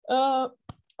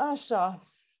Așa.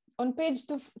 On page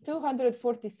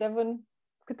 247,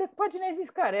 câte pagini ai zis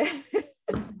care?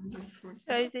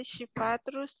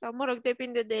 64 sau, mă rog,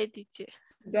 depinde de ediție.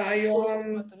 Da, eu am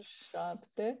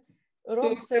 247. Rog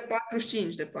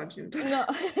 245 de pagini. No.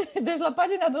 Deci la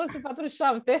pagina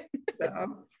 247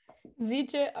 Da.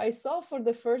 zice: I saw for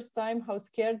the first time how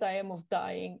scared I am of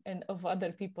dying and of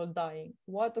other people dying.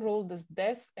 What role does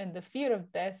death and the fear of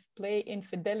death play in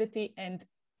fidelity and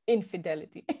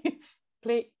infidelity?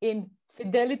 Play in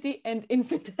fidelity and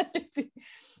infidelity.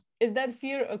 Is that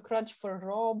fear a crutch for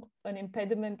Rob, an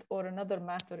impediment, or another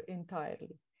matter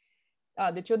entirely?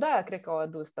 Deci eu de-aia cred că au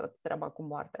adus treaba cu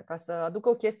moartea, ca să aducă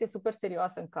o chestie super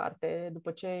serioasă în carte,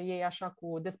 după ce ei așa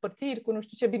cu despărțiri, cu nu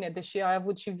știu ce, bine, deși ai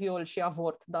avut și viol și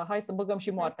avort, dar hai să băgăm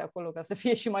și moartea acolo, ca să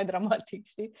fie și mai dramatic,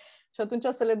 știi? Și atunci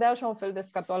să le dea așa un fel de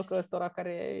scatoalcă ăstora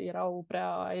care erau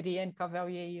prea aerieni, că aveau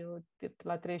ei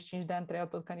la 35 de ani, trăiau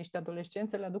tot ca niște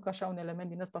adolescenți, să le aduc așa un element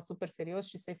din ăsta super serios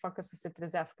și să-i facă să se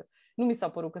trezească. Nu mi s-a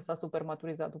părut că s-a super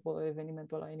maturizat după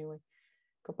evenimentul ăla, anyway.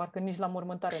 Că parcă nici la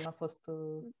mormântare n-a fost...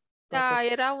 Da,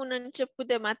 era un început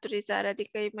de maturizare,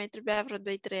 adică îi mai trebuia vreo 2-3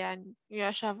 ani. Eu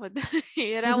așa văd.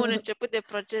 Era un început de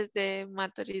proces de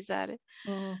maturizare.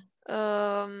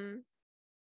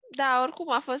 Da,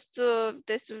 oricum a fost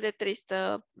destul de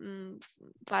tristă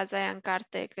faza aia în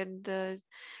carte, când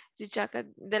zicea că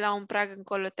de la un prag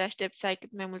încolo te aștepți să ai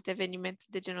cât mai multe evenimente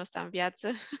de genul ăsta în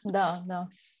viață. Da, da.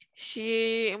 Și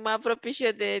mă apropii și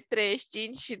eu de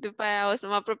 35 și după aia o să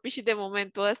mă apropii și de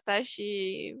momentul ăsta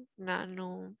și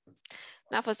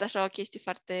n-a fost așa o chestie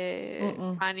foarte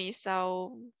funny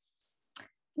sau...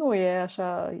 Nu e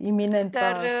așa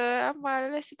iminența... Dar am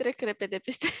ales să trec repede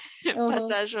peste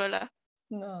pasajul ăla.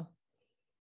 Da.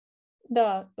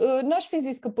 Da, n-aș fi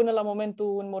zis că până la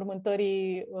momentul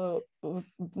înmormântării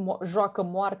joacă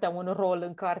moartea un rol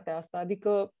în cartea asta,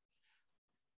 adică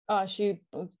și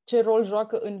ce rol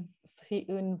joacă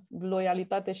în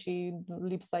loialitate și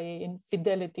lipsa ei, în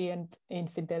fidelity and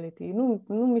infidelity. Nu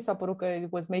mi s-a părut că it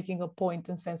was making a point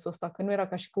în sensul ăsta, că nu era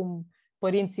ca și cum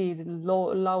părinții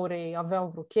Laurei aveau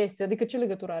vreo chestie, adică ce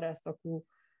legătură are asta cu...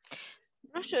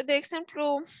 Nu știu, de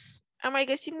exemplu, am mai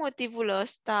găsit motivul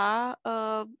ăsta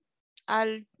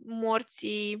al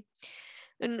morții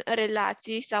în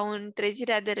relații sau în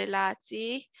trezirea de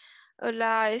relații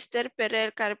la Esther Perel,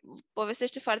 care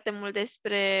povestește foarte mult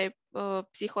despre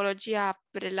psihologia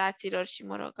relațiilor și,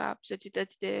 mă rog, a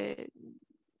societății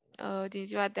din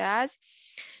ziua de azi.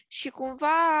 Și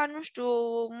cumva, nu știu,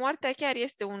 moartea chiar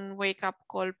este un wake-up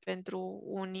call pentru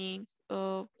unii.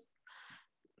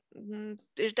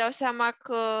 Își dau seama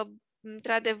că,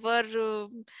 într-adevăr,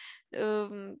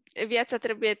 viața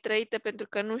trebuie trăită pentru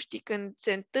că nu știi când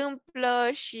se întâmplă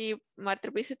și ar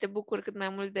trebui să te bucuri cât mai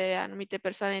mult de anumite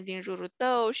persoane din jurul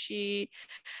tău și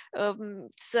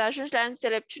să ajungi la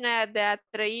înțelepciunea aia de a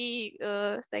trăi,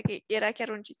 stai că era chiar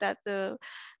un citat,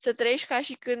 să trăiești ca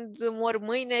și când mor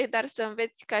mâine, dar să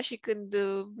înveți ca și când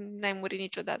n-ai murit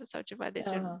niciodată sau ceva de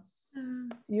genul.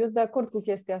 Eu sunt de acord cu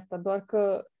chestia asta, doar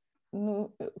că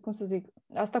nu, cum să zic,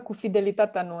 asta cu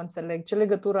fidelitatea nu înțeleg. Ce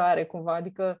legătură are cumva?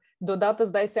 Adică deodată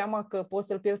îți dai seama că poți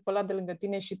să-l pierzi pe ăla de lângă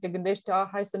tine și te gândești,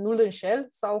 hai să nu-l înșel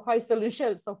sau hai să-l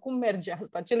înșel? Sau cum merge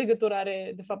asta? Ce legătură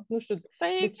are, de fapt, nu știu.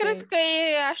 Păi cred că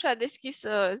e așa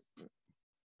deschisă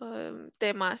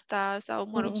tema asta sau,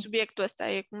 mă rog, subiectul ăsta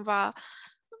e cumva,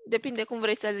 depinde cum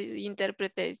vrei să-l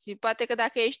interpretezi. Poate că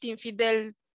dacă ești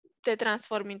infidel, te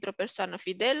transformi într-o persoană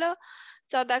fidelă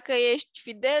sau dacă ești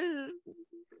fidel,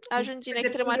 ajungi în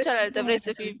extrema cealaltă, vrei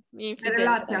să fii infidel.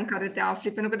 Relația în care te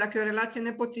afli, pentru că dacă e o relație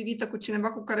nepotrivită cu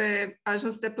cineva cu care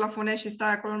ajungi să te plafonezi și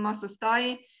stai acolo numai să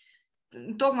stai,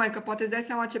 tocmai că poate îți dai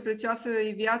seama ce prețioasă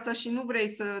e viața și nu vrei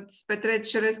să-ți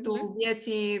petreci restul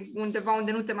vieții undeva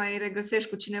unde nu te mai regăsești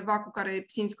cu cineva cu care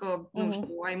simți că, nu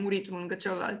știu, ai murit unul lângă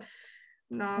celălalt.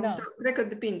 Da. Cred că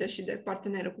depinde și de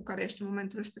partenerul cu care ești în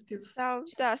momentul respectiv.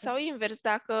 Sau invers,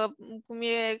 dacă, cum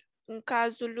e în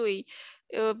cazul lui,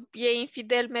 e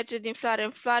infidel, merge din floare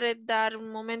în floare, dar în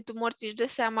momentul morții își dă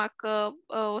seama că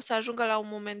o să ajungă la un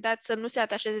moment dat să nu se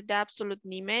atașeze de absolut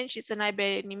nimeni și să n-aibă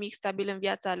nimic stabil în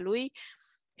viața lui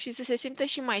și să se simtă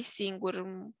și mai singur.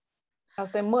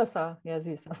 Asta e măsa, i-a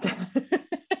zis asta.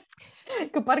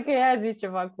 Că parcă ea a zis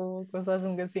ceva cu o să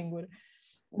ajungă singur.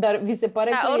 Dar vi se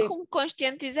pare că oricum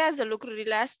conștientizează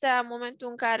lucrurile astea în momentul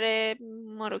în care,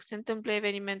 mă rog, se întâmplă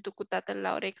evenimentul cu tatăl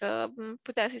Laurei, că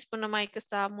putea să-i spună maică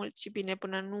sa mult și bine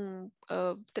până nu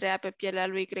trăia pe pielea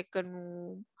lui, cred că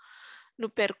nu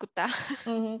percuta.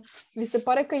 Vi se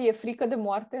pare că e frică de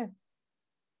moarte?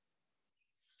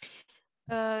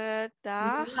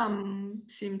 Da. Nu am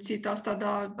simțit asta,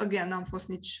 dar, again, n-am fost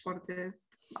nici foarte...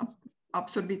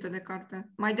 absorbită de carte.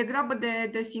 Mai degrabă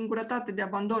de singurătate, de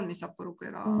abandon, mi s-a părut că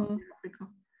era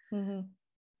frică.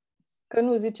 Că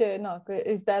nu zice, că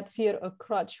is that fear a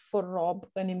crutch for Rob,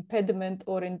 an impediment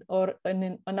or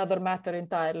another matter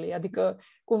entirely? Adică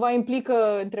cumva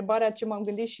implică întrebarea ce m-am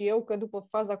gândit și eu, că după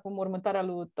faza cu mormântarea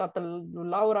lui tatăl lui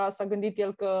Laura s-a gândit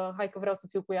el că hai că vreau să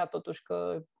fiu cu ea totuși,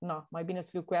 că mai bine să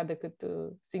fiu cu ea decât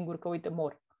singur, că uite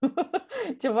mor.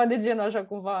 Ceva de genul așa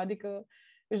cumva, adică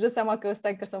își dă seama că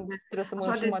trebuie să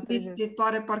mă și maturizez. Așa de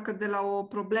pare parcă de la o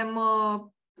problemă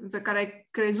pe care ai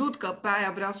crezut că pe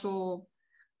aia vrea să o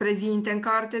prezinte în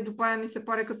carte, după aia mi se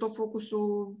pare că tot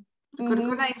focusul, că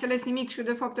nu ai înțeles nimic și că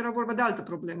de fapt era vorba de altă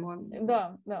problemă.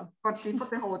 Da. E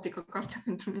foarte haotică cartea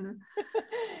pentru mine.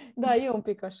 Da, e un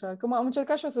pic așa. Că am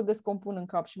încercat și eu să o descompun în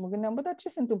cap și mă gândeam, dar ce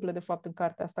se întâmplă de fapt în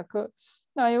cartea asta? Că,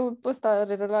 ăsta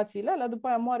are relațiile alea, după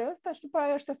aia moare ăsta și după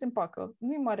aia ăștia se împacă.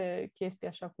 Nu e mare chestie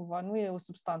așa cumva, nu e o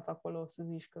substanță acolo să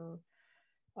zici că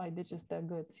ai de ce să te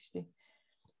agăți, știi?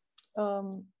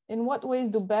 In what ways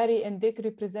do Barry and Dick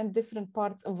represent different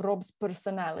parts of Rob's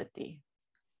personality?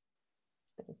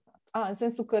 Interesant. În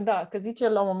sensul că că zice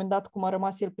la un moment dat cum a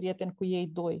rămas el prieten cu ei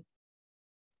doi.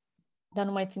 Dar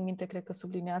nu mai țin minte, cred că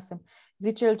sublineasem.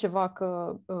 Zice el ceva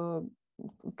că,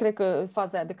 cred că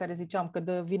faza aia de care ziceam, că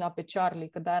dă vina pe Charlie,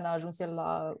 că de-aia n-a ajuns el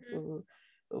la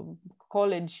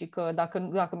college și că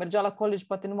dacă mergea la college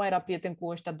poate nu mai era prieten cu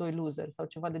ăștia doi loseri sau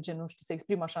ceva de genul, nu știu, se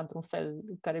exprimă așa într-un fel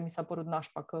care mi s-a părut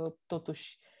nașpa, că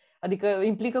totuși, adică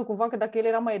implică cumva că dacă el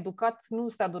era mai educat, nu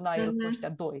se aduna el cu ăștia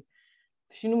doi.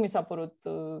 Și nu mi s-a părut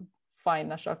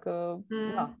fain, așa că,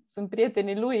 sunt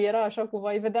prietenii lui, era așa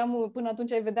cumva, până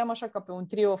atunci îi vedeam așa ca pe un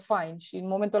trio fain și în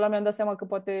momentul ăla mi-am dat seama că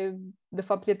poate, de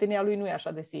fapt, prietenia lui nu e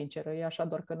așa de sinceră, e așa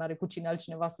doar că n-are cu cine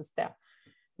altcineva să stea.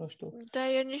 Nu știu. Da,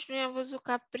 eu nici nu i-am văzut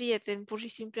ca prieteni, pur și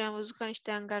simplu i-am văzut ca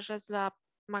niște angajați la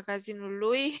magazinul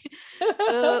lui,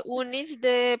 uniți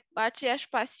de aceeași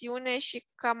pasiune și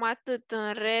cam atât.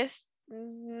 În rest,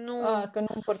 nu... Că nu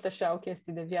împărtășeau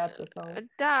chestii de viață sau...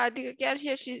 Da, adică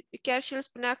chiar și el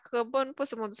spunea că, nu pot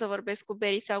să mă duc să vorbesc cu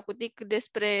Barry sau cu Dick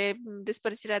despre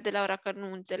despărțirea de Laura, că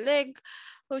nu înțeleg.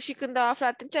 Și când au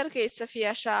aflat, încearcă ei să fie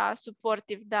așa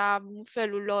suportiv, dar în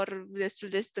felul lor destul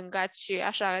de stângaci și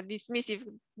așa dismisiv,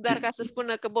 doar ca să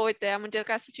spună că, uite, am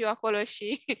încercat să fiu acolo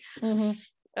și...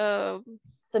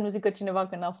 să nu zică cineva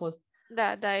că n-a fost.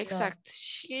 Da, exact. Da.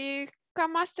 Și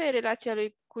cam asta e relația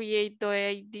lui cu ei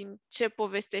doi, din ce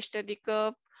povestește,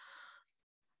 adică,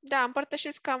 da,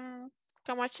 împărtășesc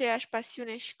cam aceeași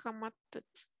pasiune și cam atât.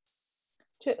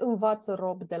 Ce învață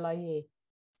Rob de la ei?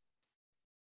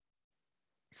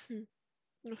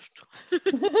 Nu știu.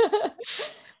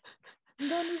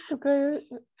 Da, nu știu, că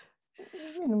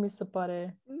nu mi se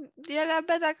pare... El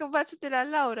abia dacă învață de la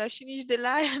Laura și nici de la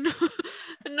aia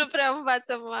nu prea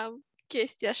învață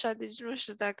chestii așa, deci nu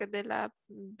știu dacă de la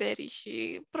Barry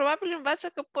și probabil învață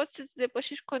că poți să-ți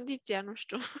depășești condiția, nu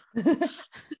știu.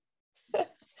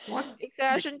 Că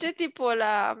ajunge tipul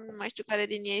ăla, nu mai știu care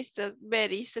din ei,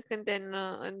 Barry să cânte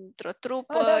într-o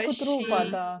trupă cu trupa, și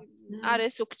da. are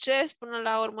succes până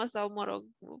la urmă sau, mă rog,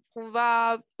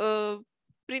 cumva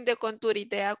prinde conturi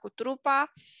ideea cu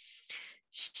trupa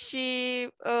și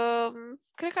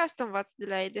cred că asta învață de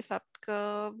la ei, de fapt,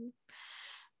 că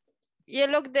e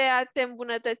loc de a te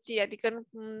îmbunătăți, adică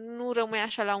nu rămâi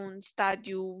așa la un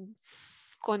stadiu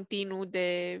continuu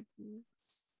de,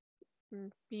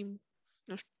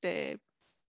 nu știu, de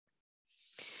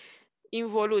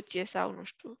involuție sau nu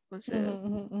știu cum să...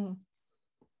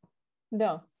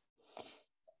 Da.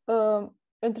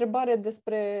 Întrebare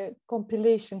despre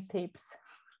compilation tapes.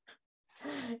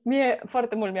 Mie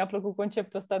foarte mult mi-a plăcut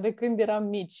conceptul ăsta de când eram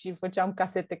mici și făceam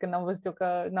casete, când am văzut eu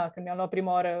că, când mi-am luat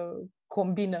prima oară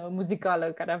combină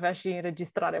muzicală care avea și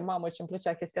înregistrare. Mamă, și îmi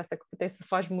plăcea chestia asta, că puteai să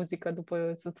faci muzică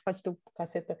după să faci tu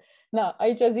casetă.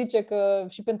 Aici zice că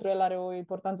și pentru el are o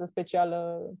importanță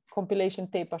specială compilation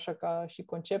tape, așa ca și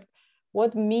concept.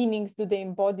 What meanings do they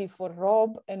embody for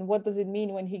Rob and what does it mean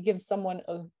when he gives someone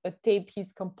a tape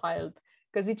he's compiled?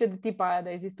 Că zice de tipa aia de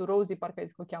există Rosie, parcă ai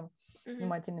zis că o cheamă.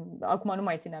 Acum nu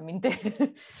mai ține aminte.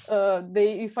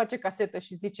 Îi face casetă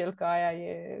și zice el că aia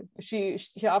e...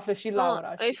 Și află și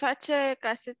Laura. Îi face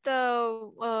casetă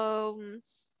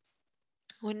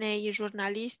unei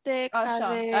jurnaliste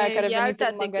care e alta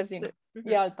în magazin.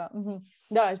 E alta.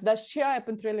 Da, dar și aia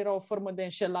pentru el era o formă de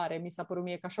înșelare, mi s-a părut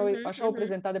mie, că așa o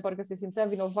prezenta, de parcă se simțea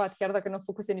vinovat, chiar dacă nu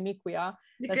făcuse nimic cu ea.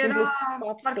 Adică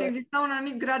parcă exista un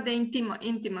anumit grad de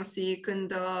intimacy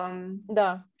când...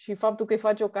 Da, și faptul că îi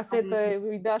face o casetă,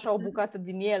 îi dă așa o bucată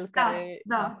din el care...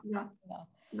 Da,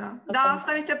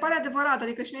 asta mi se pare adevărat,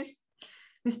 adică și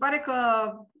mi se pare că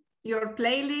your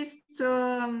playlist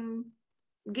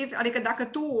adică dacă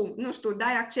tu, nu știu,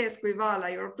 dai acces cuiva la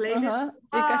your playlist, E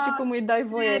ca și cum îi dai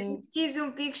voie în... deschizi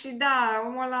un pic și da,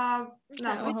 omul ăla,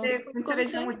 uite,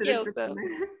 înțelege multe despre tine.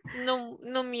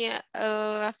 Nu mi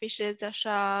afișez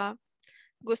așa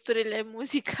gusturile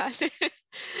muzicale,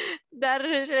 dar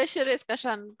le șeresc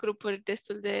așa în grupuri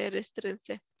destul de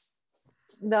restrânse.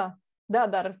 Da,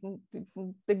 dar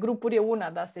de grupuri e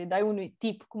una, da, să-i dai unui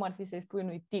tip, cum ar fi să-i spui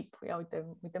unui tip, ia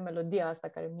uite melodia asta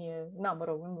care mie,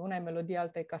 una e melodie,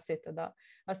 alta e casetă, da,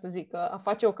 asta zic, că a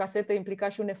face o casetă implica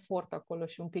și un efort acolo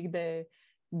și un pic de,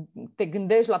 te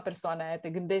gândești la persoana aia, te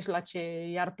gândești la ce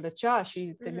i-ar plăcea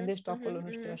și te gândești tu acolo, nu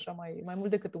știu, așa mai mult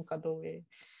decât un cadou.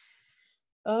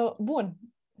 Bun,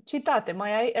 citate,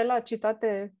 mai ai, Ela,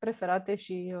 citate preferate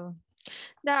și...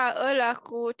 Da, ăla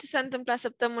cu ce s-a întâmplat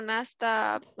săptămâna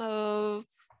asta,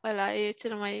 ăla e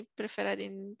cel mai preferat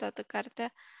din toată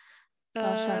cartea.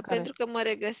 Așa, pentru că mă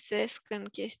regăsesc în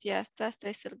chestia asta.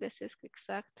 Stai să-l găsesc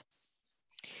exact.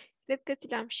 Cred că ți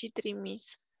l-am și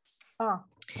trimis.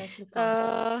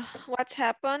 What's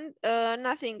happened?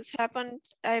 Nothing's happened.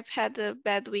 I've had a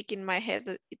bad week in my head.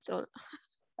 It's all.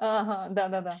 Aha, da.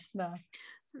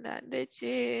 Da, deci...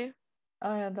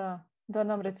 Aia, da. Dar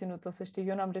n-am reținut-o, să știi.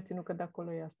 Eu n-am reținut că de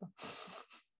acolo e asta.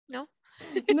 Nu?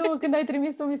 Nu, când ai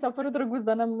trimis-o, mi s-a părut drăguț,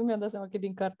 dar nu mi-am dat seama că e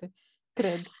din carte.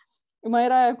 Cred. Mai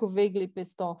era aia cu vaguely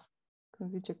pissed off. Când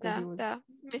zice că da.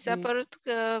 Mi s-a părut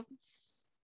că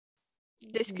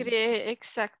descrie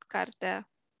exact cartea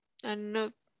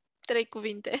în 3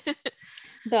 cuvinte.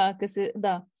 Da.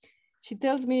 She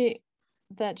tells me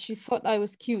that she thought I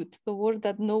was cute, a word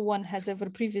that no one has ever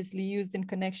previously used in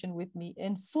connection with me,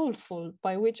 and soulful,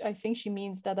 by which I think she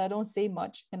means that I don't say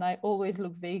much and I always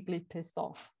look vaguely pissed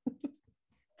off.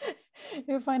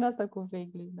 E fain asta cu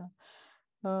vaguely, da.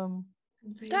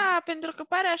 Da, pentru că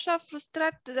pare așa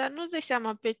frustrat, dar nu-ți dai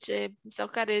seama pe ce, sau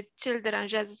care ce-l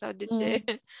deranjează sau de ce.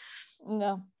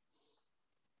 Da.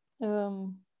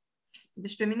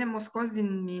 Deci pe mine m-a scos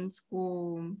din minți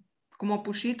cum a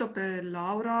pușit-o pe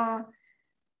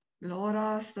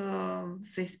Laura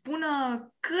să-i spună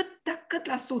cât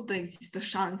la sută există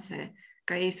șanse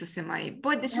ca ei să se mai...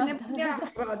 Bă, de ce nebunia,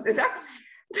 frate? Da?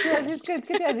 Și a zis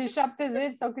cât i-a zis?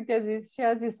 70 sau cât i-a zis? Și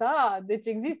a zis, deci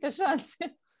există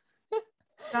șanse.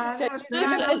 Da, și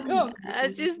a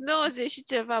zis 90 și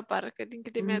ceva, parcă, din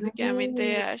câte mi-aduc eu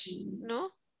aminte,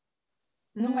 nu?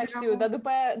 Nu mai știu, dar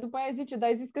după aia zice, dar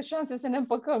ai zis că șanse să ne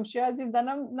împăcăm. Și eu a zis, dar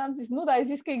n-am zis, nu, dar ai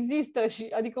zis că există. Și,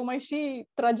 adică mai și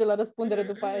trage la răspundere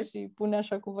după aia și pune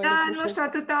așa cumva. Da, nu știu,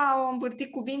 atâta au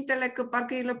învârtit cuvintele că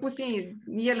parcă i l-a pus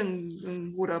el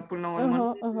în gură până la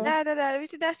urmă. Da,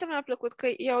 uite, de asta mi-a plăcut, că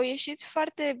i-au ieșit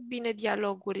foarte bine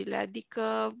dialogurile,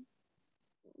 adică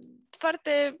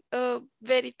foarte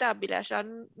veritabile, așa,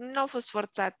 nu au fost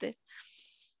forțate.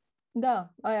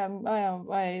 Da,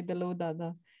 aia e de lăudat,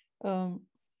 da.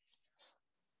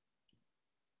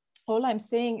 All I'm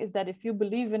saying is that if you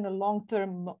believe in a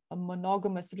long-term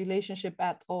monogamous relationship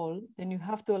at all, then you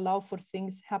have to allow for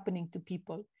things happening to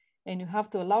people, and you have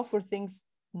to allow for things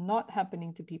not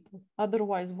happening to people.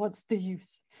 Otherwise, what's the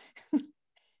use?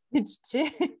 Deci ce?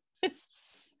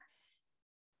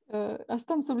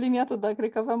 Asta am subliniat-o, dar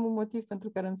cred că aveam un motiv pentru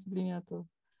care am subliniat-o.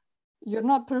 You're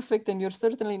not perfect and you're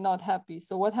certainly not happy.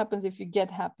 So what happens if you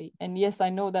get happy? And yes, I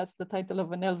know that's the title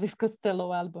of an Elvis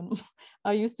Costello album.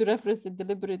 I used to reference it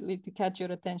deliberately to catch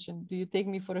your attention. Do you take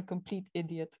me for a complete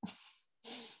idiot?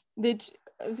 Deci,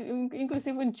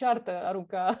 inclusiv în ceartă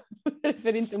arunca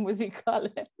referințe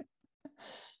muzicale.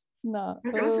 Da.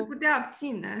 Cred că nu se putea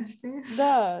abține, știi?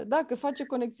 Da, că face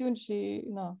conexiuni și...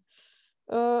 Na.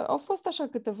 Au fost așa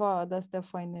câteva de-astea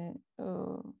faine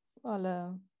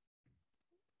alea...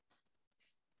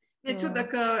 E ciudă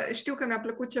că știu că mi-a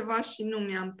plăcut ceva și nu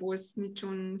mi-am pus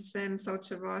niciun semn sau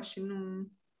ceva și nu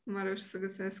m-am reușit să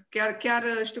găsesc. Chiar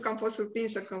știu că am fost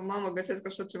surprinsă că, mamă, găsesc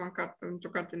așa ceva într-o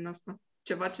carte din asta.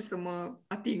 Ceva ce să mă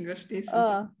atingă, știi?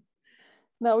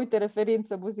 Da, uite,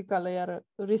 referință muzicală, iar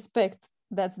Respect,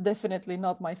 that's definitely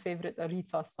not my favorite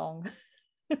Aretha song.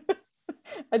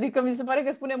 Adică mi se pare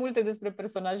că spune multe despre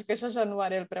personaj, că și așa nu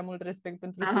are el prea mult respect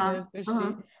pentru sine însuși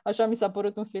și așa mi s-a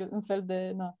părut un fel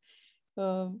de...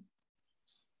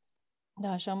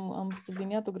 Da, și am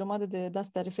subliniat o grămadă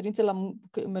de-astea referințe la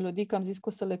melodii, că am zis că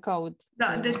o să le caut.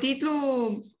 Da, de titlu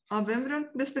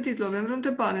despre titlu avem vreo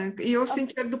întrebare. Eu,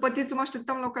 sincer, după titlu mă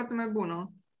așteptam la o carte mai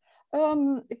bună.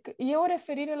 E o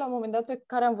referire la un moment dat pe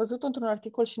care am văzut-o într-un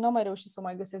articol și n-am mai reușit să o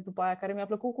mai găsesc după aia, care mi-a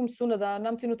plăcut cum sună, dar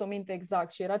n-am ținut-o minte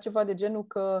exact și era ceva de genul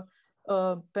că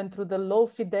pentru the low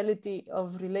fidelity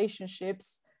of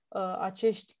relationships,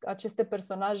 aceste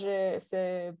personaje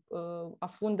se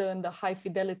afundă în the high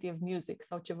fidelity of music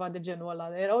sau ceva de genul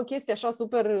ăla. Era o chestie așa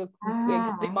super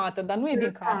exprimată, dar nu e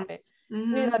din carte.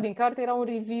 Nu era din carte, era un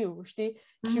review, știi?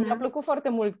 Și mi-a plăcut foarte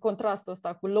mult contrastul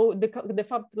ăsta cu de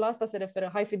fapt la asta se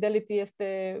referă. High fidelity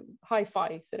este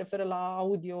hi-fi, se referă la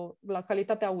audio, la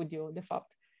calitatea audio, de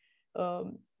fapt.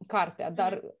 Cartea,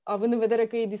 dar având în vedere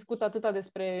că ei discută atâta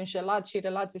despre înșelat și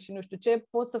relații și nu știu ce,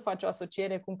 poți să faci o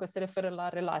asociere cum că se referă la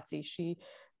relații și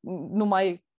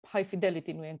numai high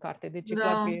fidelity nu e în carte, deci e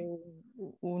clar că e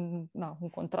un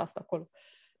contrast acolo.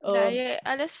 Da, e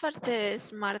ales foarte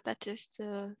smart acest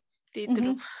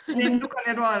titlu. Ne induc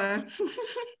în eroare.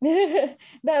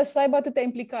 Da, să aibă atâtea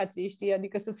implicații, știi?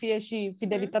 Adică să fie și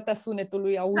fidelitatea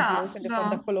sunetului audio, când de fapt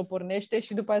de acolo pornește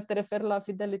și după aia să te referi la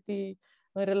fidelity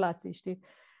în relații, știi?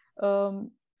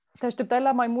 Te așteptai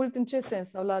la mai mult în ce sens?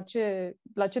 Sau la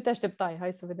ce te așteptai?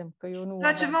 Hai să vedem, că eu nu...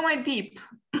 La ceva mai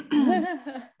deep.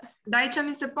 Dar aici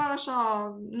mi se pare așa,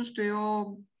 nu știu,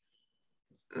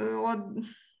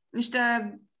 niște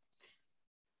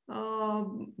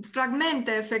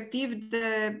fragmente, efectiv,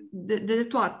 de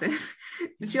toate.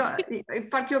 Deci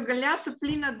parcă e o găleată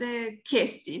plină de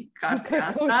chestii, cartea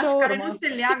asta, care nu se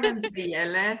leagă între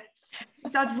ele.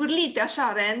 S-a zvârlit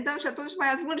așa random și atunci mai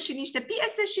a zvârlit și niște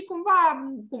piese și cumva,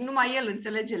 cum numai el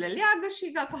înțelege, le leagă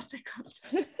și gata, asta e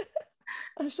cartea.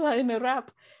 Așa, în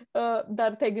rap.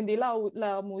 Dar te-ai gândit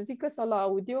la muzică sau la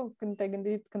audio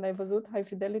când ai văzut High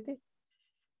Fidelity?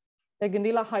 Te-ai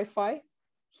gândit la hi-fi?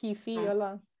 Hi-fi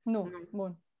ăla? Nu.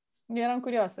 Bun. Eu eram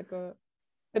curioasă că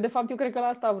de fapt eu cred că la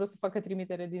asta a vrut să facă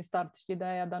trimitere din start, știi?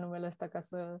 De-aia a dat numele ăsta ca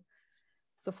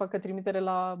să facă trimitere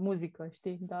la muzică,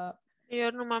 știi? Dar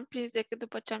eu nu m-am prins decât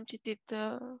după ce am citit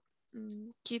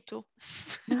Kit-ul.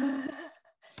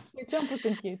 Ce am pus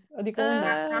în Kit? Adică unde?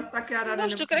 Asta chiar are nu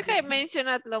știu, cred că ai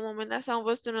menționat la un moment dat sau am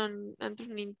văzut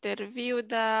într-un interviu,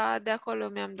 dar de acolo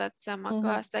mi-am dat seama că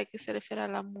asta e că se referea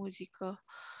la muzică,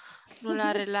 nu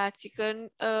la relații. Că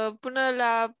până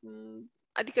la...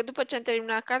 Adică după ce am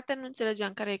terminat cartea, nu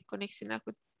înțelegeam care e conexiunea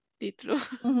cu titlul.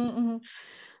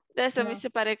 De asta mi se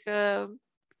pare că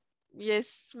e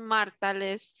smart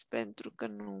ales pentru că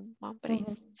nu m-am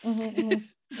prins.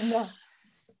 Da.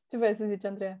 Ce vrei să zici,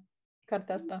 Andreea?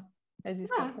 Cartea asta? Ai zis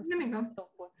cartea asta? Nimic.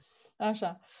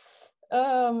 Așa.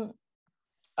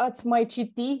 Ați mai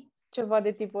citi ceva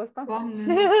de tipul ăsta?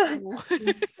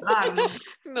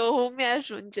 Nu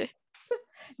mi-ajunge.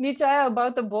 Nici aia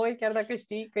About a Boy, chiar dacă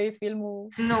știi că e filmul...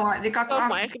 Nu, adică...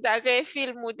 Dacă e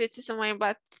filmul, de ce să mai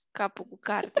bat capul cu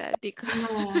cartea? Adică...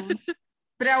 Nu.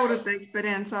 Prea urâtă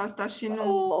experiența asta și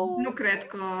nu cred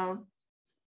că...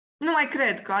 Nu mai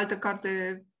cred că altă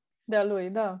carte... De-a lui,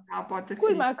 da. Poate fi.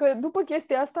 Culmea că după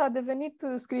chestia asta a devenit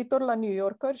scriitor la New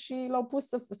Yorker și l-au pus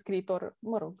să...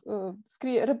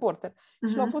 reporter.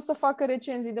 Și l-au pus să facă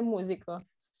recenzii de muzică.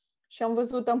 Și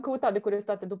am căutat de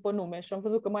curiozitate după nume și am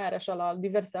văzut că mai are așa la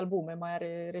diverse albume, mai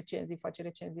are recenzii, face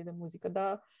recenzii de muzică,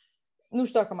 dar nu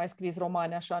știu dacă mai scris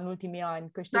romane așa în ultimii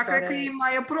ani. Că știu dar cred că e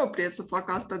mai apropiat să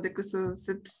facă asta decât să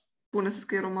se pună să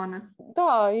scrie romane.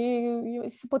 Da,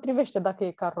 se potrivește dacă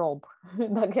e ca Rob,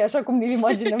 dacă e așa cum ne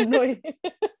imaginăm noi.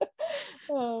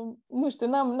 Nu știu,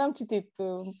 n-am citit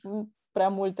prea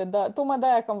multe, dar tocmai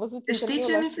de-aia că am văzut știi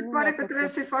ce mi se pare că trebuie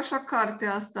să-i faci așa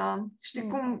cartea asta? Știi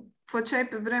cum făceai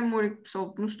pe vremuri,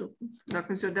 sau nu știu, dacă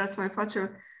în ziua de azi mai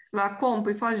face, la comp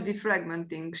îi faci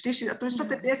defragmenting, știi? Și atunci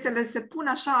toate piesele se pun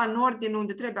așa în ordine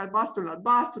unde trebuie albastru la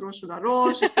albastru, roșu la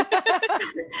roșu.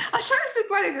 Așa mi se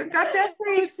pare că cartea asta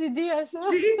e... CD, așa?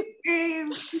 Știi?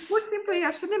 Pur și simplu e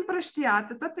așa de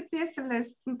împrăștiată, toate piesele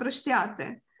sunt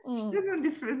împrăștiate. Și trebuie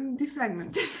un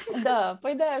defragment. Da,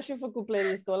 păi de-aia și-a făcut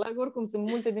playlist-ul ăla, oricum sunt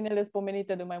multe din ele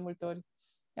spomenite de mai multe ori.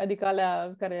 Adică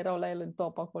alea care erau la el în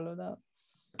top acolo, da.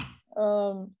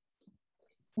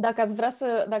 Dacă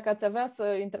ați avea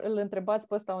să îl întrebați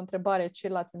pe ăsta o întrebare, ce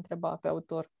l-ați întreba pe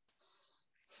autor?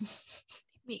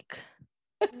 Nimic.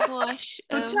 Nu aș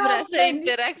vrea să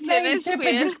interacționez cu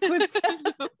el.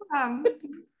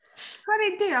 Care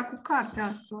e ideea cu cartea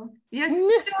asta? El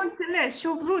ce-a înțeles,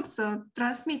 ce-a vrut să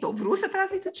transmită? O vrut să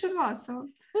transmită ceva?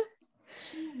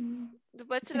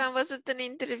 După ce l-am văzut în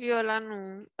interviul ăla,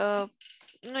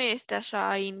 nu este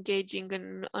așa engaging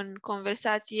în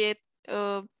conversație.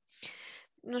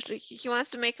 Nu știu, he wants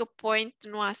to make a point,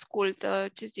 nu ascultă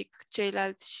ce zic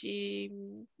ceilalți și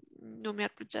nu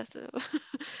mi-ar plăcea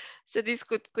să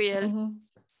discut cu el.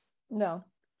 Da.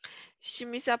 Și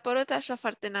mi s-a părut așa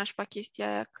foarte nașpa chestia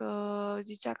aia că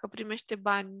zicea că primește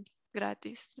bani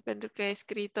gratis pentru că e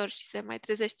scriitor și se mai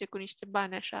trezește cu niște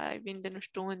bani așa, vin de nu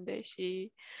știu unde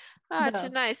și ce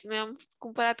nice, mi-am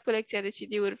cumpărat colecția de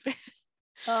CD-uri pe...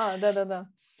 Da.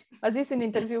 A zis în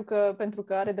interviu că pentru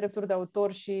că are drepturi de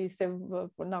autor și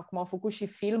cum au făcut și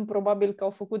film, probabil că au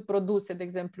făcut produse, de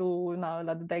exemplu,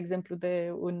 ăla de exemplu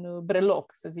de un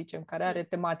breloc, să zicem, care are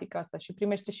tematica asta și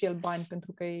primește și el bani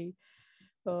pentru că e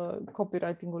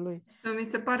copywriting-ul lui. Mi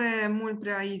se pare mult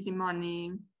prea easy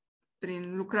money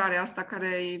prin lucrarea asta care...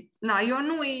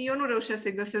 eu nu reușesc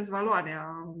să-i găsesc valoarea.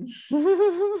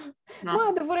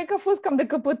 Adevărul e că a fost cam de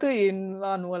căpătâi în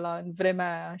anul ăla, în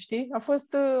vremea aia, știi? A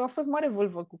fost mare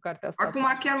vâlvă cu cartea asta. Acum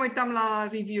chiar mă uitam la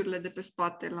review-urile de pe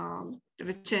spate, la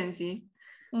recenzii.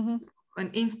 An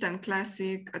instant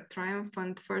classic, a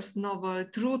triumphant first novel,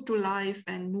 true to life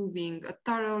and moving, a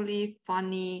thoroughly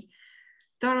funny,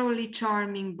 thoroughly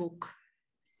charming book.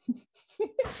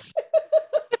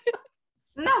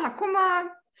 Acum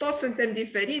toți suntem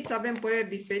diferiți, avem păreri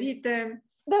diferite.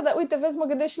 Da, uite, vezi, mă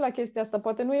gândesc și la chestia asta.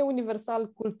 Poate nu e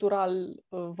universal cultural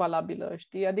valabilă,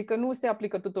 știi? Adică nu se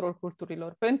aplică tuturor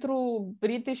culturilor. Pentru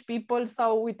British people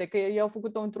sau, uite, că ei au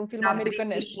făcut-o într-un film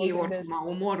americanesc.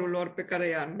 Umorul lor pe care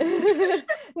i-am.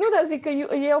 Nu, dar zic că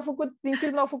ei din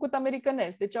film l-au făcut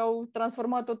americanesc. Deci au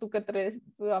transformat totul către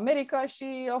America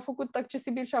și au făcut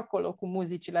accesibil și acolo cu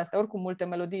muzicile astea. Oricum, multe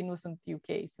melodii nu sunt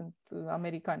UK, sunt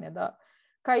americane, dar...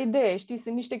 Ca idee, știi,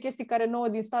 sunt niște chestii care nouă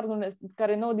din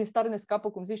start ne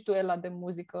scapă, cum zici tu, Ela, de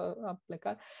muzică, a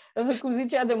plecat, cum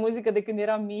zice ea de muzică de când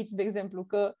eram mici, de exemplu,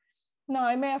 că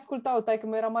ai mei ascultau,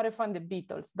 taică-meu era mare fan de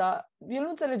Beatles, dar el nu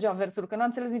înțelegea versul, că n-a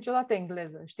înțeles niciodată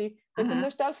engleză, știi? Pe când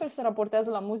ăștia altfel se raportează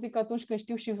la muzică atunci când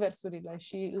știu și versurile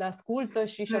și le ascultă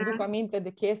și își aduc aminte de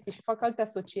chestii și fac alte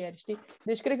asocieri, știi?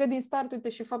 Deci cred că din start, uite,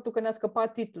 și faptul că ne-a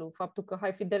scăpat titlul, faptul că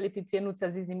High Fidelity ție nu ți-a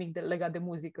zis nimic legat de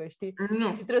muzică, știi? Nu.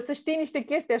 Și trebuie să știi niște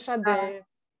chestii așa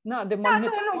de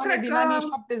magnetofoane din anii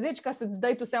 70 ca să-ți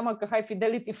dai tu seama că High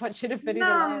Fidelity face referire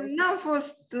la aia. N-am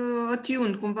fost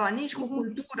attuned cumva, nici cu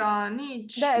cultura,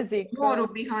 nici lore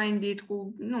behind it,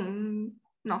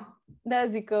 De-aia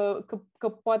zic că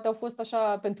poate au fost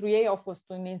așa, pentru ei au fost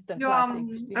un instant classic.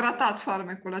 Eu am ratat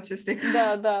farmecul acestei.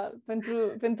 Da,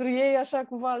 pentru ei așa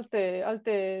cumva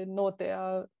alte note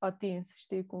a atins,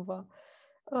 știi, cumva.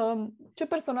 Ce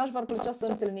personaj v-ar plăcea să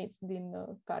întâlniți din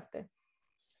carte?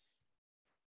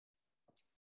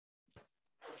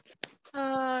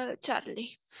 Charlie.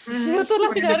 Eu tot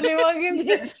la Charlie m-am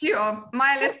gândit. Și eu, mai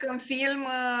ales că în film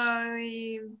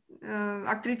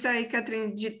actrița e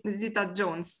Catherine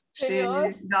Zeta-Jones.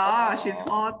 Serios? She's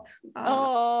hot.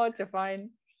 Oh, ce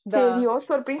fain. Serios?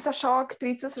 Surprins așa o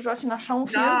actriță să joace în așa un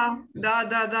film?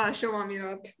 Da, și eu m-am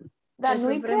mirat. Dar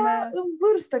nu e prea în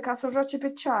vârstă ca să joace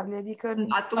pe Charlie, adică...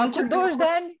 Atunci, cu 20 de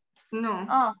ani? Nu.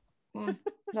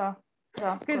 Da.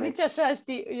 Că zice așa,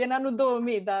 știi, e în anul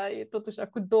 2000, dar e totuși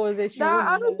cu 21. Da,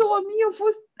 anul 2000 a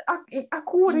fost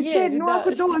acum recent, nu cu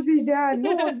 20 de ani.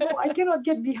 Nu, I cannot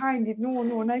get behind it.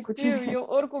 Nu, n-ai cu cine.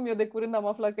 Eu de curând am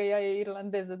aflat că ea e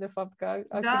irlandeză, de fapt, că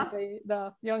actrița e,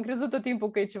 eu am crezut tot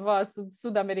timpul că e ceva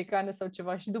sud-americană sau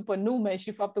ceva și după nume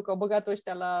și faptul că au băgat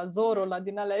ăștia la Zorro, la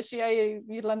din alea și ea e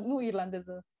nu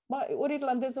irlandeză. Ori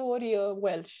irlandeză, ori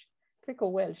Welsh. Cred că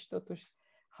Welsh, totuși.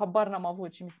 Habar n-am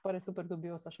avut și mi se pare super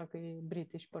dubios, așa că e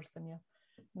British person ea.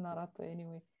 N-arată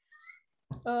anyway.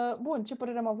 Bun, ce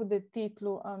părere am avut de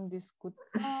titlu? Am discutat...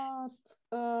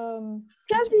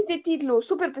 Ce ați zis de titlu?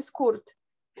 Super pe scurt.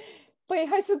 Păi,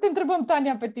 hai să te întrebăm,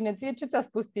 Tania, pe tine. Ție ce ți-a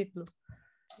spus titlul?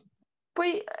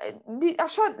 Păi,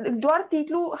 așa, doar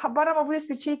titlul, habar am avut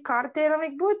despre ce-i carte, eram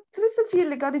like, trebuie să fie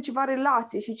legat de ceva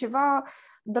relație și ceva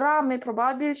drame,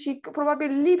 probabil, și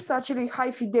probabil lipsa acelui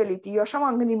high fidelity. Eu așa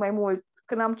m-am gândit mai mult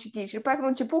când am citit și după aceea când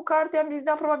a început cartea am zis,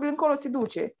 probabil încolo se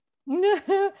duce.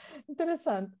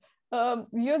 Interesant.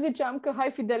 Eu ziceam că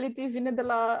high fidelity vine de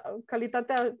la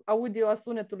calitatea audio a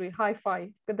sunetului,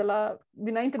 hi-fi, că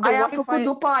dinainte de aia Wi-Fi... am făcut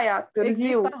după aia,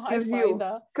 târziu.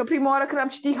 Da. Că prima oară când am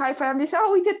citit hi-fi am zis,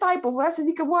 uite typo, voia să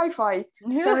zică Wi-Fi.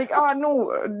 Și am zis, nu,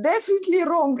 definitely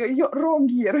wrong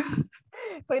here.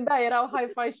 Păi da, erau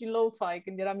hi-fi și low-fi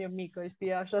când eram eu mică,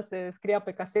 știi, așa se scria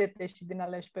pe casete și din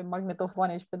alea și pe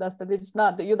magnetofoane și pe de-astea. Deci,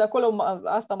 eu de acolo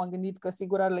asta m-am gândit că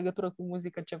sigur are legătură cu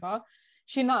muzică ceva.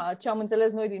 Și ce am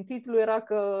înțeles noi din titlu era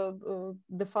că,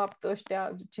 de fapt,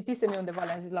 ăștia, citisem eu undeva,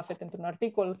 le-am zis la fete într-un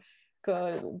articol,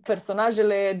 că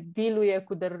personajele dealuie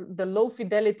cu the low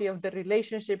fidelity of the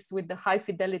relationships with the high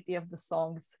fidelity of the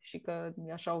songs și că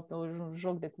e așa un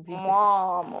joc de cuvinte.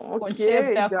 Mamă,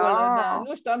 concepte acolo, da.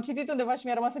 Nu știu, am citit undeva și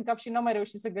mi-a rămas în cap și n-am mai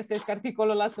reușit să găsesc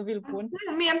articolul ăla să vi-l pun.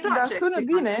 Mie îmi place. Dar sună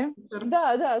bine.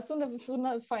 Da,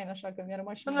 sună fain așa, că mi-a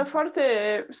rămas și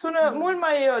sună mult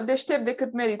mai deștept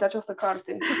decât merită această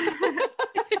carte.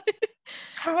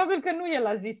 Probabil că nu el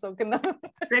a zis-o când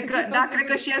Cred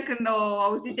că și el când a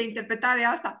auzit de interpretarea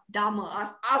asta, da mă,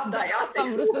 asta e.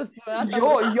 Am vrut să spun.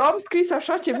 Eu am scris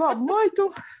așa ceva, mai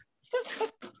tu.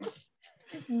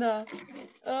 Da.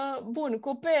 Bun,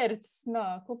 coperți.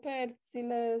 Da,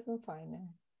 coperțile sunt faine.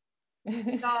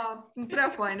 Da, prea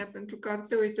faine pentru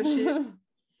carte, uite și...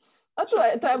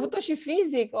 Tu ai avut-o și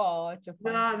fizic? Oh, ce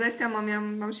fain. Da, dai seama,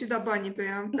 m-am și dat banii pe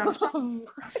ea.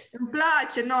 Îmi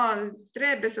place,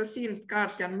 trebuie să simt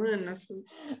cartea în mână.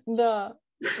 Da.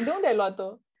 De unde ai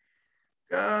luat-o?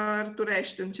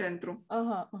 Cărturești, în centru.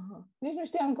 Aha. Nici nu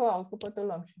știam că au, că poate o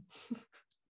luam și.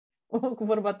 Cu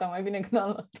vorba ta, mai bine când am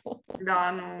luat-o.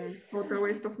 Da, nu, total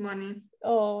waste of money.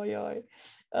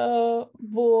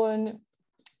 Bun.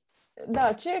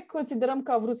 Da, ce considerăm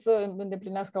că a vrut să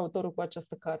îndeplinească autorul cu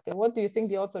această carte? What do you think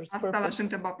the author's Asta l-aș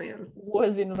întreba pe el.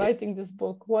 was in writing this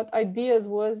book? What ideas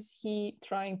was he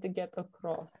trying to get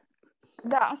across?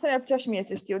 Da, asta mi-ar plăcea și mie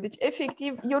să știu. Deci,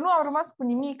 efectiv, eu nu am rămas cu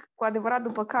nimic cu adevărat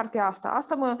după cartea asta.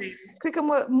 Asta cred că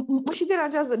mă și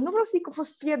deranjează. Nu vreau să zic că a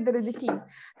fost pierdere de timp,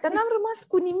 dar n-am rămas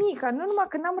cu nimic. Nu numai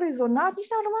că n-am rezonat, nici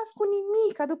n-am rămas cu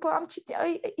nimic. După am citit,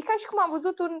 e ca și cum am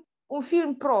văzut un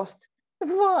film prost.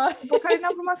 Vai. După care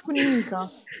n-am rămas cu nimic.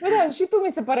 Da, și tu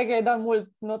mi se pare că ai dat mult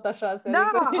nota 6.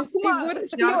 Da, adică, acum,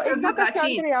 știu, exact ca și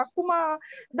Andrei. Acum,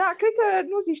 da, cred că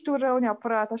nu zici tu rău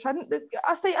neapărat așa.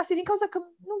 Asta e din cauza că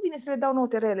nu vine să le dau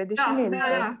note rele, deși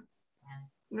merită.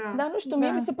 Da, nu știu,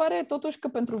 mie mi se pare totuși că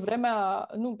pentru vremea,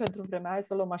 hai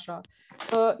să o luăm așa,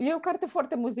 e o carte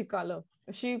foarte muzicală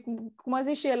și cum a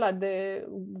zis și el de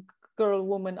Girl,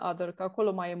 Woman, Other, că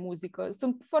acolo mai e muzică.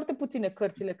 Sunt foarte puține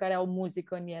cărțile care au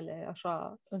muzică în ele,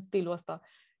 așa, în stilul ăsta.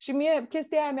 Și mie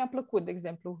chestia aia mi-a plăcut, de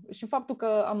exemplu. Și faptul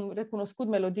că am recunoscut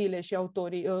melodiile și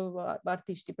autorii,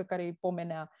 artiștii pe care îi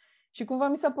pomenea. Și cumva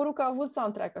mi s-a părut că a avut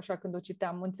soundtrack așa când o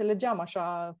citeam. Înțelegeam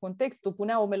așa contextul,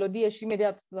 punea o melodie și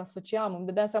imediat asociam, îmi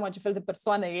dădeam seama ce fel de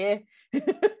persoană e,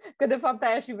 că de fapt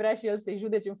aia și vrea și el să-i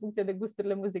judece în funcție de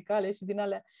gusturile muzicale și din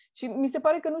alea. Și mi se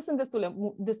pare că nu sunt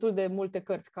destul de multe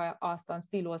cărți ca asta, în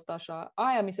stilul ăsta așa.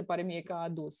 Aia mi se pare mie că a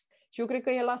adus. Și eu cred că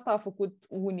el asta a făcut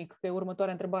unic, că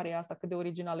următoarea întrebare e asta, cât de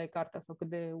originală e cartea sau cât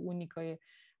de unică e.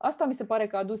 Asta mi se pare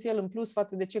că a adus el în plus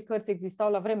față de ce cărți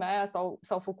existau la vremea aia sau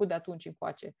s-au făcut de atunci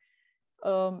încoace.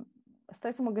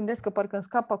 Stai să mă gândesc că parcă îmi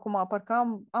scap acum, parcă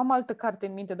am altă carte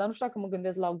în minte, dar nu știu dacă mă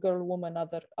gândesc la Girl, Woman,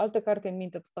 Other. Altă carte în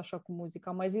minte, tot așa cu muzică.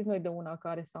 Am mai zis noi de una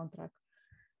care are soundtrack,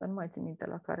 dar nu mai țin minte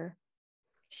la care.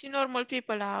 Și Normal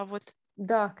People a avut.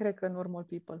 Da, cred că Normal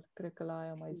People. Cred că la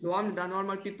aia mai zis. Doamne, dar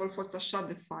Normal People a fost așa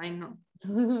de faină.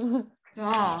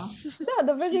 Da. Da,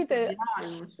 dar vezi, uite,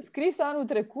 scris anul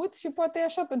trecut și poate e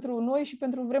așa pentru noi și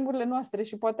pentru vremurile noastre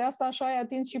și poate asta așa ai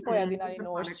atins și pe aia din anii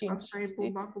 95. Asta e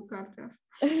bomba cu cartea asta.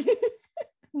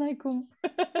 N-ai cum.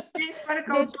 Mi se pare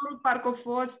că autorul parcă a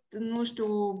fost, nu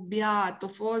știu, beat, a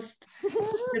fost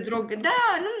pe drogă. Da,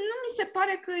 nu mi se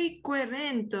pare că e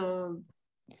coerentă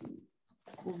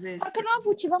povestea. Parcă nu a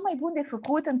avut ceva mai bun de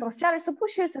făcut într-o seară și să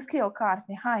pus și el să scrie o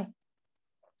carte, hai.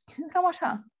 Cam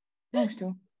așa, nu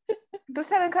știu. Într-o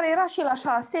seară în care era și el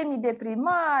așa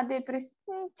semi-deprimat,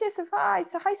 ce să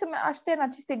faci? Hai să aștern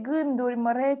aceste gânduri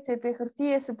mărețe pe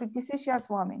hârtie să plictisesc și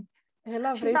alți oameni.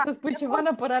 Ela, vrei să spui ceva în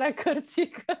apărarea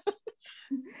cărții?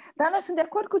 Dar sunt de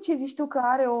acord cu ce zici tu, că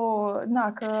are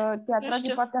că te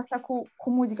atrage partea asta cu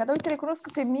muzica. Dar uite, recunosc că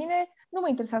pe mine nu mă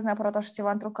interesează neapărat așa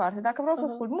ceva într-o carte. Dacă vreau să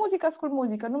ascult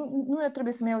muzică. Nu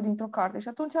trebuie să-mi iau dintr-o carte. Și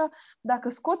atunci, dacă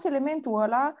scoți elementul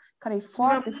ăla, care e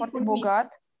foarte, foarte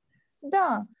bogat,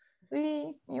 da,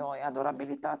 e o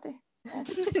adorabilitate.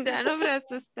 Da, nu vreau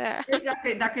să stea.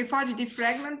 Deci dacă îi faci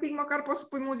defragmenting, măcar poți să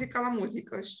pui muzica la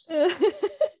muzică.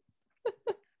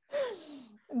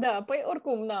 Da, păi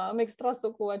oricum, am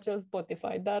extras-o cu acel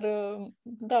Spotify, dar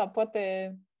da,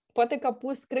 poate că a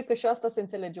pus, cred că și asta se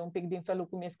înțelege un pic din felul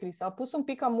cum e scris. A pus un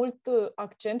pic cam mult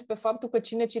accent pe faptul că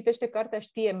cine citește cartea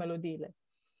știe melodiile.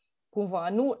 Cumva,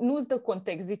 nu-ți dă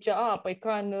context, zice, păi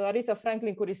ca în Aretha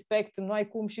Franklin cu Respect, nu ai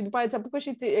cum, și după aia îți apucă și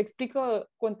îți explică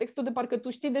contextul de parcă tu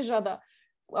știi deja, dar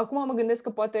acum mă gândesc că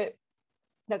poate,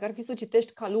 dacă ar fi să o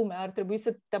citești ca lumea, ar trebui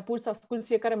să te apuci să asculți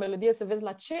fiecare melodie, să vezi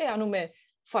la ce anume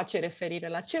face referire,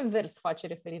 la ce vers face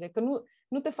referire, că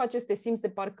nu te face să te simți de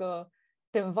parcă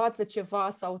te învață ceva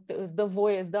sau îți dă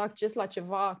voie, îți dă acces la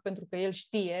ceva pentru că el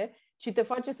știe, ci te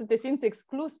face să te simți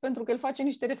exclus pentru că el face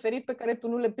niște referiri pe care tu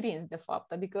nu le prinzi, de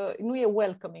fapt. Adică nu e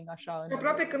welcoming așa.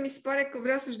 Aproape că mi se pare că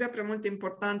vrea să-și dea prea multă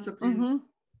importanță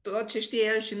tot ce știe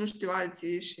el și nu știu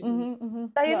alții. Și...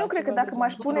 Dar eu Da, nu cred că ceva de dacă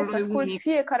m-aș genul. pune să Rolul e ascult unic.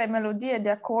 fiecare melodie de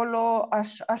acolo,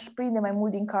 aș prinde mai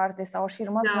mult din carte sau aș fi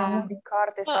rămas Da. mai mult din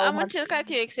carte. Bă, Sau am m-ar- încercat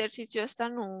eu exercițiul ăsta,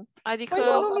 nu. Adică,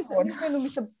 Păi nici mie nu mi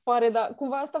se pare, dar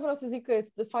cumva asta vreau să zic că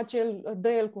dă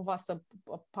el cumva să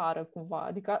pară cumva.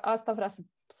 Adică asta vrea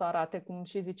să arate, cum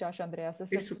și zicea și Andreea, să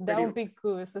se dea superior. un pic,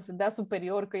 să se dea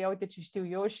superior, că ia uite ce știu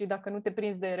eu și dacă nu te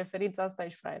prinzi de referința asta,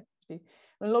 ești fraier, știi?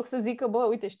 În loc să zică, bă,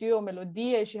 uite, știu eu o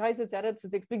melodie și hai să-ți arăt,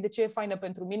 să-ți explic de ce e faină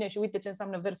pentru mine și uite ce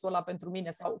înseamnă versul ăla pentru mine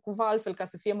sau cumva altfel ca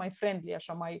să fie mai friendly,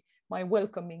 așa, mai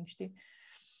welcoming, știi?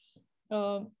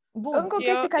 Bun. Încă o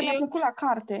chestie care mi-a eu- plăcut la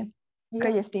carte, că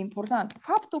este important.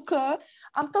 Faptul că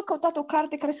am tot căutat o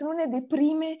carte care să nu ne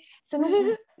deprime, să nu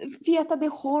fie atât de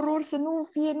horror, să nu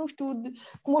fie, nu știu,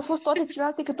 cum au fost toate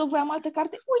celelalte, că tot voiam altă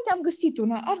carte. Uite, am găsit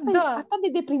una. Asta Da. e atât de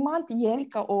deprimant el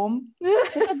ca om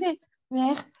și atât de...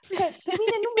 Că pe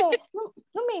mine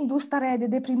nu mi-a indus starea aia de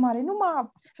deprimare, nu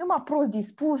m-a prost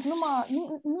dispus,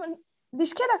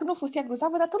 deci chiar dacă nu a fost ea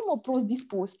grozavă, dar tot m-a prost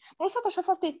dispus. M-a lăsat așa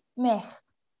foarte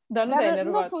Dar nu te-ai Dar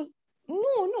enervat.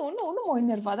 nu m-a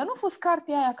enervat, dar nu a fost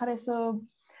cartea aia care să,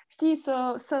 știi,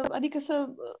 adică să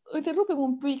întrerupem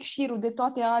un pic șirul de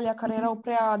toate alea care erau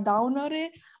prea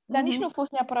downere, dar nici nu a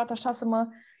fost neapărat așa să mă...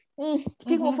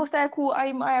 Știi cum a fost aia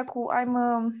cu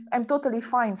I'm totally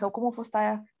fine, sau cum a fost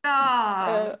aia?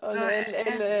 Da.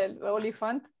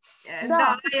 Olifant?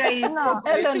 Da, aia e Da.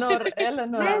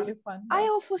 Eleanor Olifant. Aia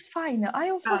a fost faină,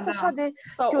 aia a fost așa de...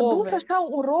 Sau Te-a dus Ove. așa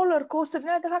un roller coaster din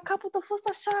aia de la capăt, a fost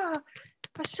așa,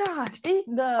 știi?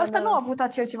 Da, Asta da. nu a avut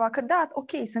acel ceva, că da, ok,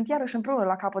 sunt iarăși împreună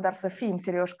la capăt, dar să fim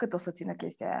serioși, cât o să țină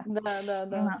chestia aia? Da.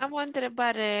 Na. am o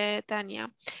întrebare,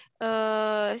 Tania.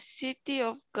 City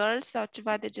of Girls sau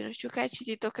ceva de genul, știu că ai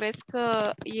citit-o, crezi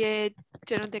că e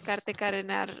genul de carte care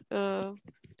ne-ar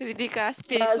ridica A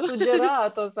spiritul?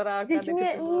 sugerat-o săraca Deci de mie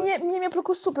câteva ori. mi-a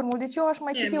plăcut super mult, deci eu aș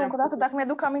mai Mie citi mi-a încă o dată, plăcut. dacă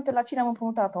mi-aduc aminte la cine am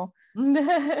împrumutat-o.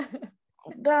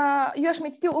 Dar eu aș mai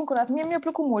citi încă o dată, mie mi-a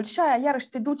plăcut mult și aia iarăși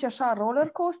te duce așa roller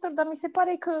coaster, dar mi se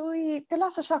pare că te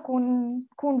lasă așa cu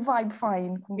un vibe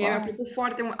fine, cumva. Mie mi-a plăcut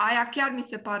foarte mult. Aia chiar mi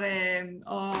se pare,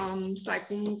 stai,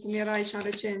 cum era aici în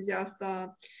recenzia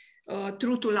asta,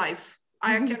 True to Life.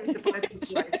 Aia chiar mi se pare True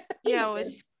to Life. Ia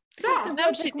auzi. Da, N-am Poate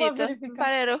cum a citit-o, îmi verificat.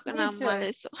 pare rău că Nici n-am eu.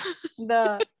 ales-o.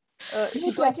 Da.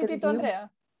 Și tu ai citit-o, târziu.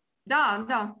 Andreea? da.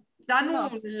 Dar nu Da.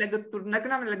 în legătură, dacă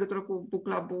nu am legătură cu book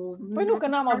club-ul. Păi nu, că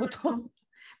n-am avut-o.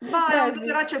 Ba, Da, nu zi.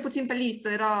 era cel puțin pe listă,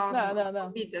 era Da.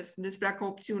 vorbit despre ea ca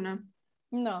opțiune.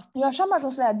 Da. Eu așa am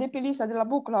ajuns la ea, de pe lista de la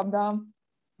Book Club, dar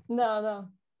Da.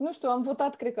 Nu știu, am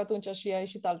votat, cred că atunci și a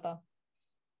ieșit alta.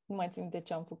 Nu mai țin minte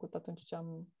ce am făcut atunci ce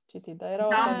am citit, dar erau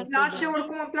Da, așa îmi destul place, de...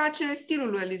 oricum îmi place stilul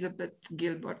lui Elizabeth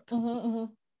Gilbert.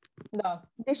 Da.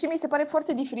 deși mi se pare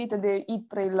foarte diferită de Eat,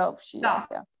 Pray, Love și Da.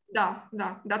 astea.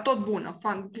 Da, dar tot bună.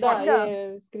 Da, Da.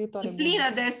 e scriitoare E bună. plină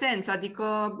de esență,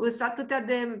 adică sunt atâtea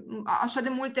așa de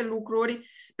multe lucruri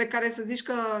pe care să zici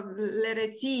că le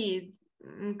reții,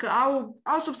 că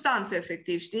au substanță,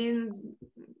 efectiv, știi?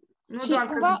 Nu Și doar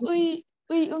cumva că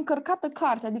îi încărcată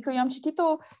carte, adică eu am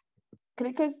citit-o,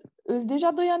 cred că sunt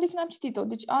deja 2 ani de când am citit-o,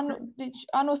 deci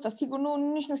anul ăsta, sigur,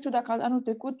 nici nu știu dacă anul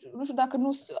trecut, nu știu dacă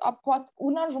poate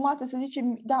un an jumate să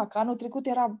zicem, da, că anul trecut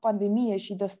era pandemie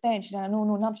și The Stand și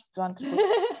nu, n-am citit-o anul trecut.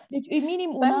 Deci e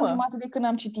minim un an jumate de când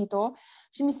am citit-o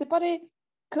și mi se pare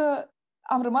că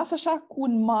am rămas așa cu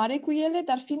un mare cu ele,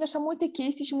 dar fiind așa multe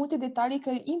chestii și multe detalii,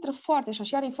 că intră foarte așa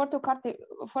și are foarte o carte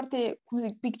foarte, cum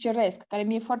zic, picturesque, care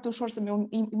mi-e foarte ușor să-mi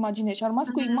imaginez și am rămas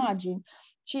cu imagini.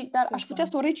 Dar aș putea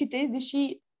să o recitez,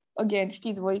 deși, again,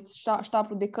 știți voi,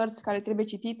 ștaplul de cărți care trebuie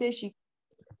citite și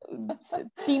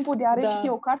timpul de a reciti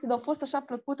o carte, dar a fost așa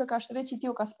plăcută că aș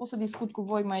reciti-o ca să pot să discut cu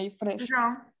voi mai fresh.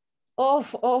 Da.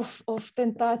 Of,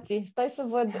 tentații. Stai să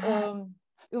văd...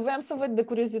 Eu voiam să văd de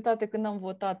curiozitate când am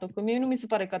votat-o, că mie nu mi se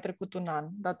pare că a trecut un an,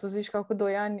 dar tu zici că cu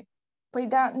 2 ani... Păi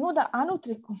da, nu, dar anul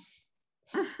trecut.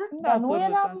 Da, nu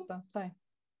eram... Asta. Stai.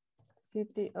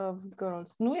 City of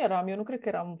Girls. Nu eram, eu nu cred că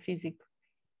eram fizic.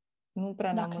 Nu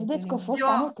prea ne-am credeți că a fost Eu-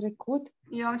 anul trecut?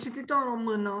 Eu am citit-o în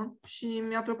română și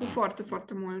mi-a plăcut foarte,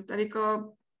 foarte mult.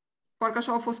 Adică, parcă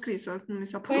așa a fost scrisă, nu mi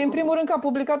s-a părut. Păi, în primul rând că a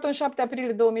publicat-o în 7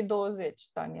 aprilie 2020,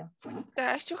 Tania.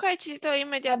 Da, știu că ai citit-o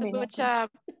imediat Da, după bine. ce a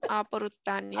apărut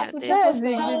Tania. Atunci Deci, a fost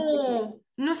zic.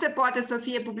 Nu se poate să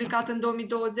fie publicat în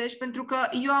 2020, pentru că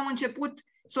eu am început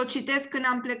să o citesc când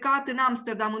am plecat în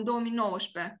Amsterdam în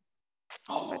 2019.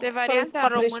 de varianta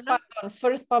română.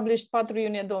 First published 4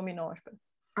 iunie 2019.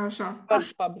 Așa.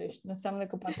 First published. Înseamnă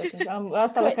că poate atunci.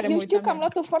 Asta la care mă Eu știu uitam că am eu.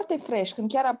 luat-o foarte fresh,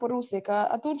 când chiar a apăruse, că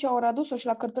atunci au adus-o și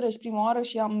la Cărturești prima oară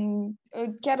și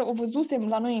chiar o văzusem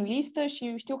la noi în listă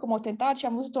și știu că m-au tentat și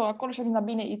am văzut-o acolo și am zis,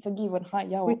 bine, it's a given, hai,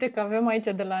 ia-o. Uite că avem aici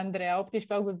de la Andreea,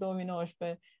 18 august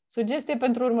 2019. Sugestie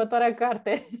pentru următoarea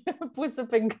carte pusă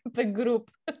pe grup.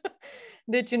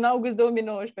 Deci în august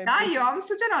 2019. Da, eu am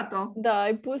sugerat-o. Da,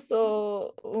 ai pus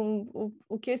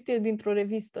o chestie dintr-o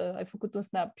revistă. Ai făcut un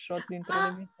snapshot dintr-o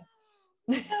revistă.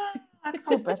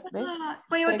 Super, vezi?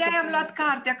 Păi eu Stai că de-aia am pun- luat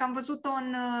cartea, că am văzut-o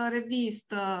în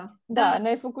revistă. Da,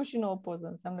 ne-ai făcut și nouă poză.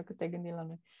 Înseamnă că te-ai gândit la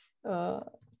noi.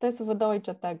 Stai să vă dau aici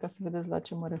tag ca să vedeți la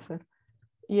ce mă refer.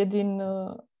 E din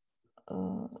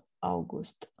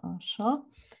august. Așa.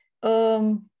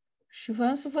 Și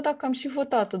voiam să văd dacă am și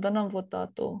votat-o, dar n-am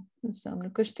votat-o. Înseamnă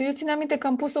că știu, eu țin aminte că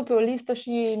am pus-o pe o listă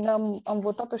și am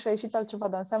votat-o și a ieșit altceva,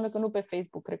 dar înseamnă că nu pe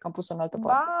Facebook, cred că am pus-o în altă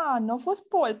parte. Ba, nu a fost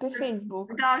poll pe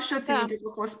Facebook. Da, și eu țin Da. minte că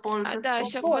a fost Paul. Da,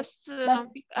 și a fost. fost, Dar-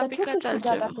 a Dar ce picat câștigat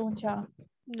altceva. atunci?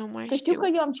 Nu mai Că știu că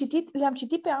eu le-am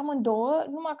citit pe amândouă,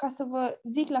 numai ca să vă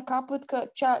zic la capăt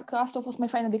că asta a fost mai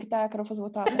faină decât aia care a fost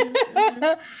votată.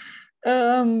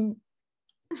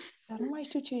 Dar nu mai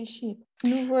știu ce a ieșit.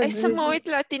 Nu văd. Hai să mă uit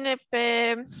la tine pe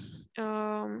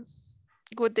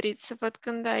Goodreads să văd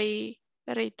când ai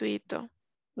rate-uit-o.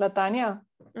 La Tania?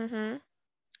 Mhm.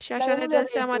 Și Dar așa eu ne nu dăm le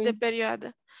seama de rate-ui.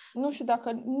 perioadă. Nu știu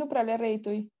dacă nu prea le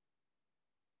rate-ui.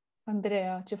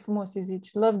 Andreea, ce frumos îi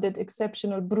zici. Loved it,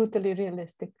 exceptional, brutally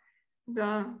realistic.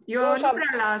 Da. Eu Eu nu așa-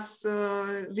 prea las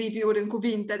review-uri în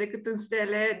cuvinte decât în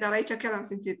stele, dar aici chiar am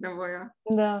simțit nevoia.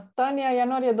 Da. Tania,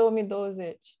 ianuarie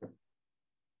 2020.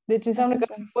 Deci înseamnă că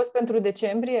ar fi fost pentru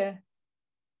decembrie?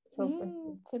 Sau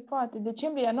pentru Se poate.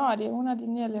 Decembrie, ianuarie, una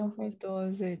din ele a fost.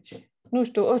 2020. Nu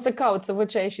știu, o să caut să văd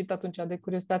ce a ieșit atunci de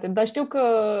curiozitate. Dar știu că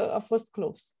a fost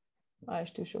close. Aia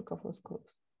știu și eu că a fost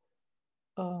close.